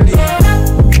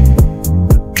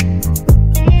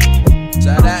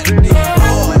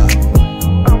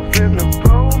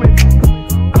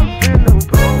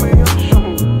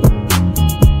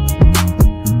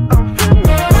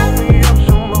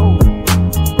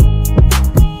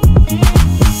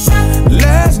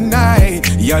 Last night,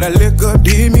 y'all, that liquor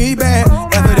did me bad.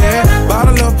 After that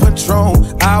bottle of Patron,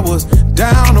 I was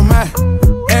down on my,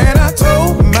 and I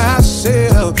told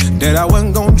myself that I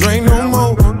wasn't gonna drink no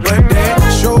more. But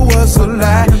that sure was a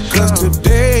lie, 'cause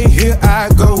today here I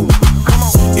go.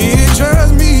 It's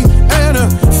just me and a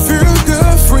few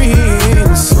good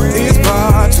friends. It's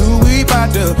part 2, we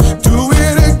bout to do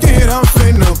it again. I'm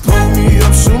finna pull me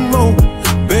up some more,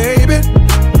 baby.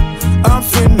 I'm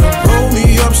finna pull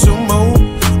me up some more.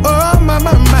 Oh my,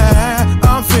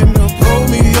 I'm finna pull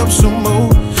me up some more.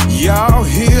 Y'all,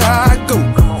 here I go.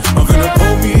 I'm finna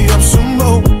pull me up some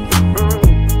more.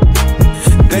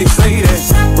 They say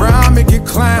that brown make you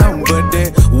clown, but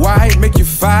that white make you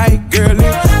fight. Girl,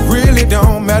 it really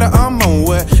don't matter. I'm on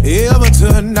whatever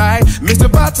tonight. Mr.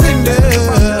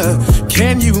 Bartender,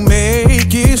 can you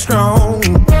make it strong?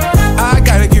 I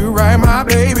gotta get right, my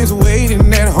baby's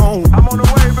waiting at home. I'm on the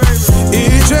way, baby.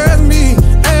 It's just me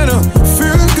and a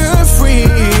few good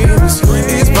friends.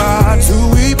 It's part 2,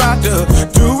 we bout to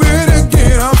do it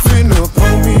again. I'm finna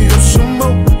pull me up some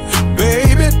more.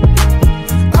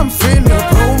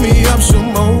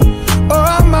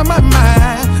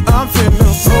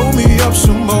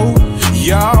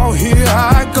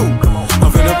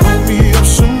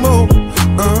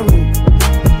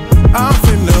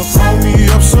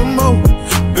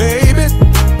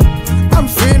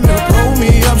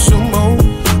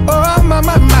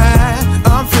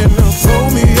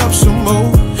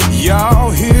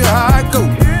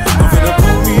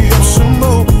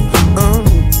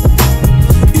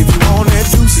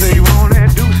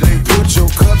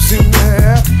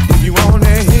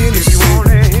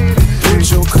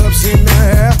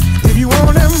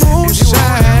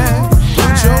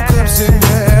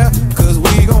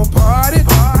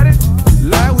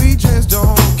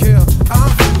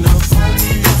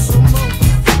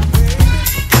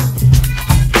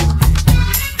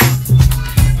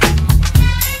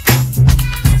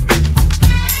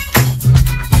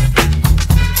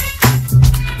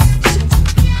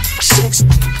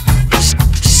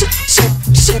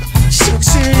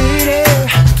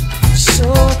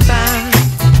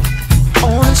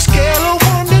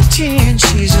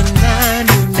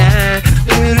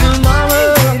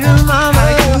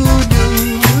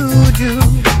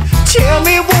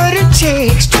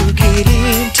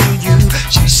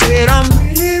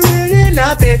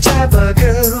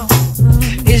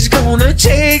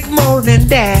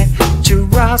 that to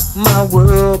rock my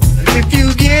world. If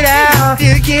you get out,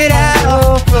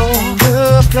 on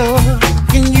the floor,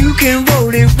 and you can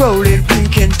roll it, we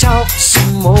can talk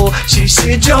some more. She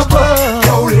said jump up,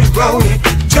 roll it,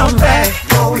 jump back,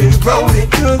 roll it,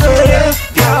 to the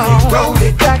left, y'all, roll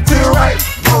it, back to the right,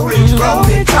 roll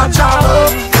it, cha-cha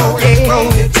up, roll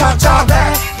it, cha-cha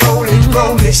back, roll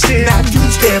it, sit now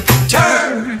two-step,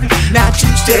 turn, now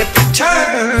two-step,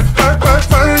 turn.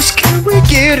 First, can we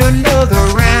get another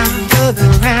round?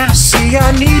 See,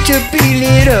 I need to be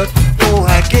lit up before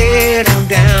I get on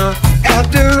down.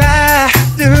 After I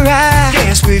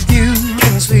dance with you,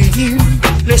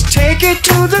 let's take it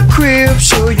to the crib,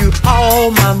 show you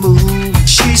all my moves.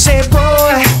 She said,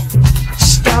 boy,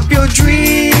 stop your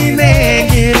dreaming,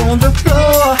 get on the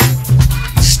floor,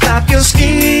 stop your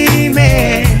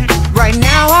scheming. Right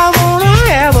now I wanna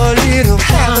have a little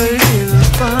fun.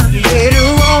 Later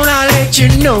on I'll let you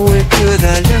know it to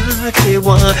the lucky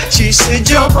one. She said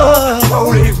jump up,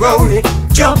 roll it,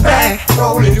 jump back,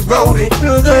 roll it, to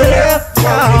the left,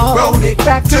 roll it,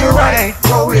 back to the right,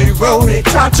 roll it,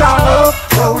 cha-cha up,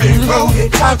 roll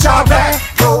it, cha-cha back,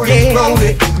 roll it,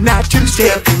 now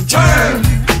two-step and turn,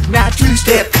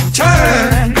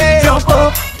 jump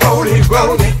up, roll it,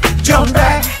 jump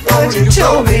back, roll it, to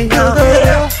the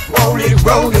left, roll it,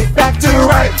 back to the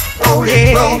right, roll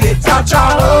it,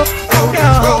 cha-cha up,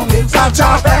 roll it,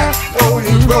 cha-cha back, roll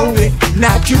it,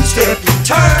 now two-step and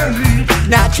turn,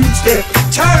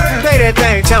 play that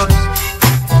thing, Tony.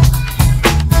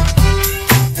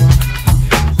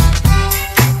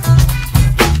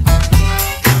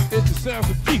 It's the sound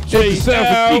for DJ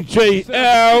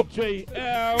L.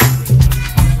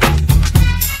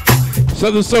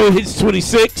 Southern Soul hits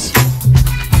 26.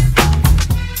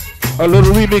 A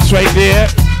little remix right there.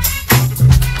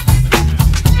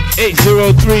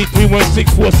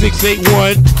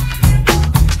 803-316-4681.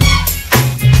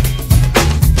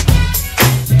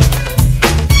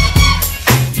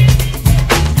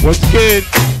 Once again,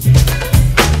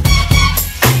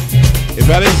 if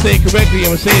I didn't say it correctly, I'm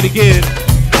going to say it again.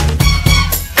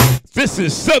 This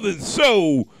is Southern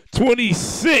Soul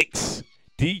 26,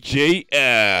 DJ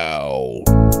L.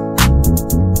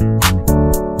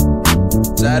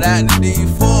 Shout out to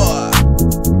D4.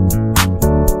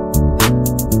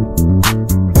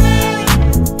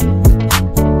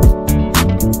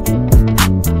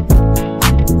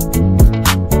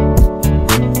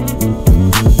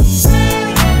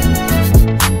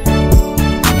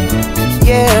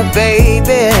 Yeah,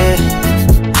 baby.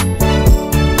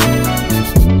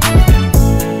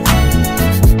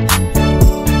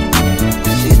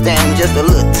 She's standing just a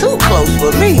little too close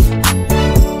for me.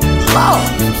 Lord.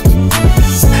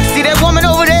 See that woman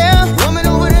over there?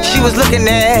 She was looking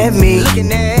at me.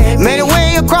 Made her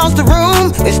way across the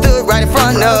room and stood right in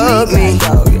front of me.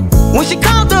 When she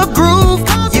caught the groove,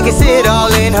 you can see it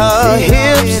all in her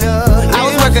hips. I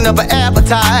was working up an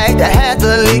appetite, I had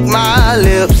to lick my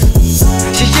lips.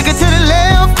 She shook it to the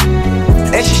left,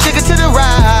 and she shook it to the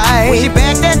right. When she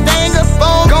backed that thing up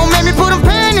on, gon' make me put them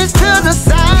panties to the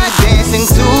side. Dancing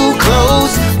too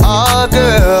close, oh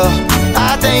girl,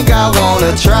 I think I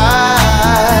wanna try.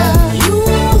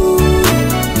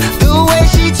 The way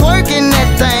she twerking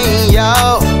that thing,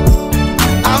 yo,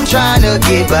 I'm trying to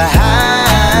get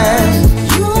behind.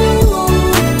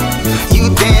 You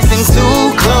dancing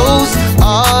too close,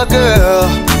 oh girl,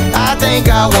 I think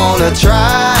I wanna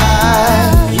try.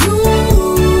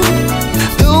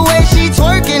 The way she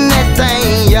twerking that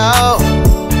thing, yo,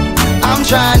 I'm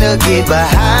trying to get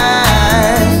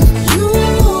behind.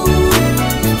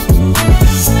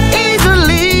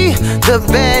 Easily the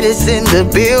baddest in the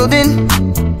building,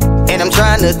 and I'm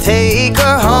trying to take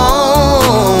her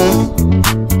home.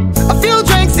 A few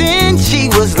drinks in, she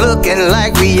was looking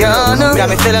like Rihanna. Got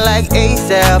me feeling like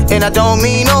ASAP, and I don't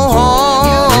mean no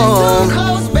harm.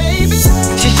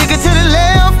 She shook it to the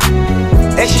left,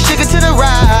 and she shook it to the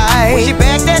right. When she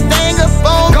backed that thing up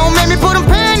on, gon' make me put them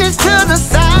panties to the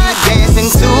side. Dancing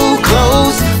too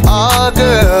close, oh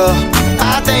girl,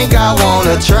 I think I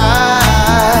wanna try.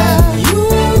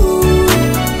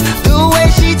 The way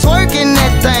she twerking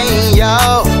that thing,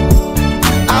 yo,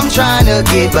 I'm trying to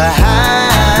get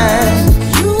behind.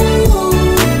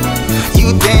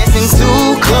 You dancing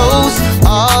too close,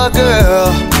 oh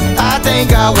girl, I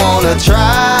think I wanna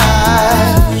try.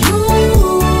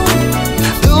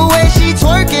 The way she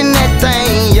twerking that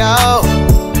thing, yo,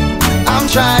 I'm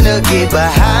trying to get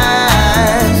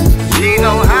behind. She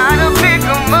know how to pick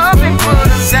 'em up and put 'em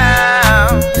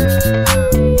down.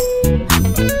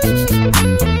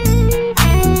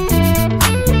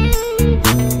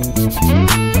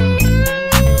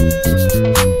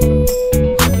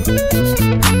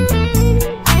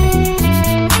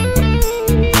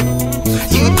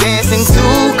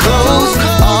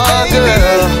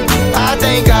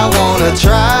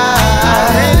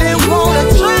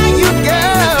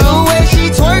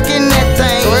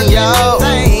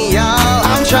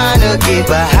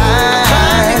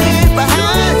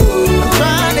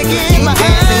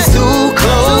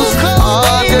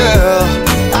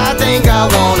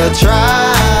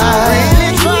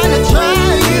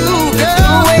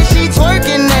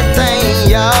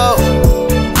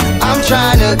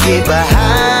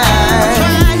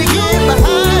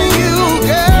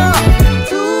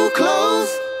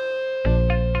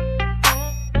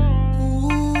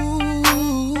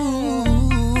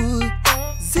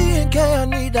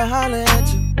 need to holler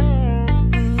at you.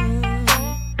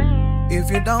 If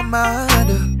you don't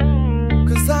mind,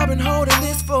 cause I've been holding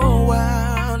this for a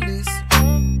while.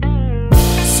 Listen.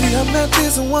 See, I met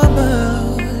this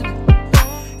woman,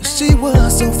 and she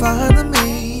was so fine to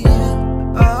me.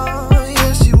 Oh,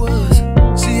 yes, she was.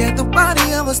 She had the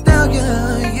body of a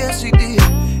stallion, yes, she did.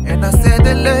 And I said,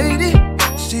 that lady,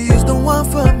 she is the one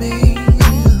for me.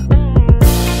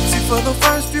 See, for the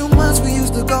first few months, we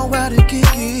used to go out and kick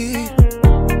it.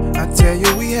 I tell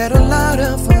you, we had a lot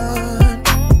of fun.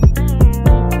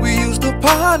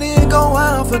 Party and go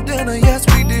out for dinner, yes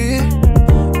we did.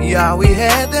 Yeah, we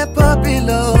had that puppy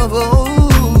love, oh.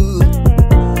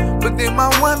 But then my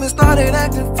woman started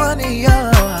acting funny,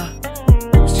 yeah.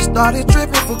 She started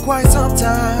tripping for quite some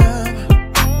time.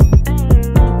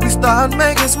 We started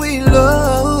making sweet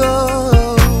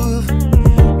love,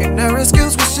 and her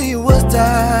excuse was she was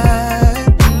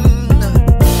tired.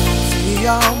 See,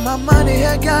 y'all, my money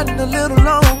had gotten a little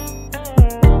low.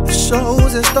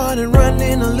 Shows and started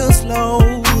running a little slow.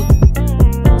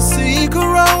 See,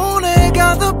 Corona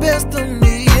got the best of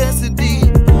me, yes it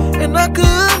did. And I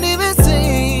couldn't even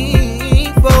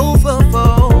sing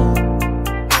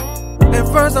 444. At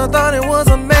first I thought it was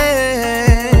a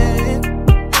man.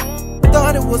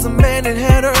 Thought it was a man that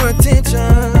had her attention.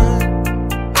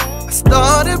 I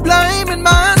started blaming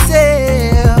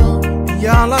myself.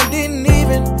 Y'all, I didn't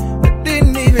even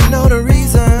know the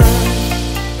reason.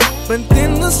 But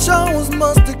then the shows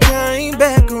musta came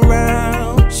back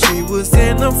around. She was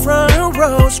in the front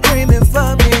row screaming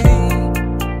for me.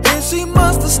 Then she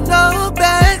musta snuck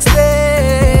backstage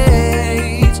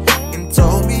and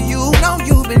told me, you know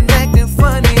you've been acting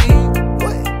funny.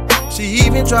 What? She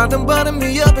even tried to butter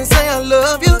me up and say I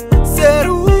love you. Said,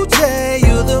 ooh, Jay,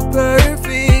 you're the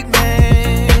perfect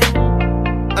man.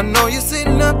 I know you're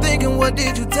sitting up thinking, what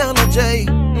did you tell her, Jay?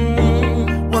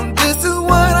 Well, this is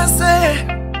what I said.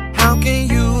 How can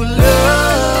you love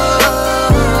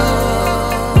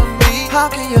me? How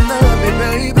can you love me,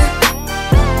 baby,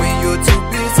 when you're too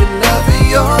busy loving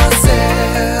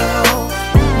yourself?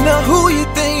 Now who you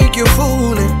think you're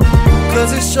fooling?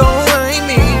 Cause it sure ain't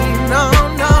me, no,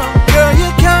 no. Girl,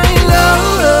 you can't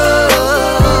love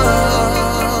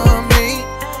me.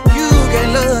 You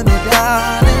can't love me,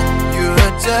 darling.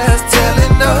 You're just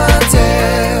telling a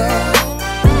tale.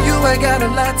 You ain't gotta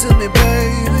lie to me, baby.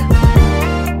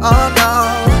 Oh no,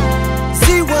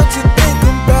 see what you think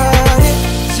about it.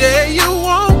 Say you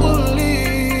won't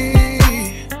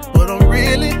believe, but I'm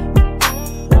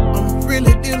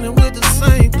really dealing with the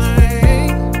same thing.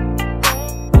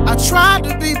 I tried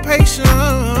to be patient,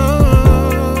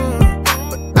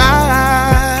 but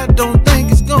I don't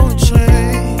think it's gonna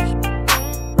change.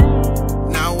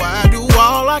 Now I do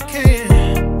all I can.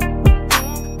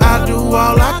 I do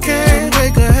all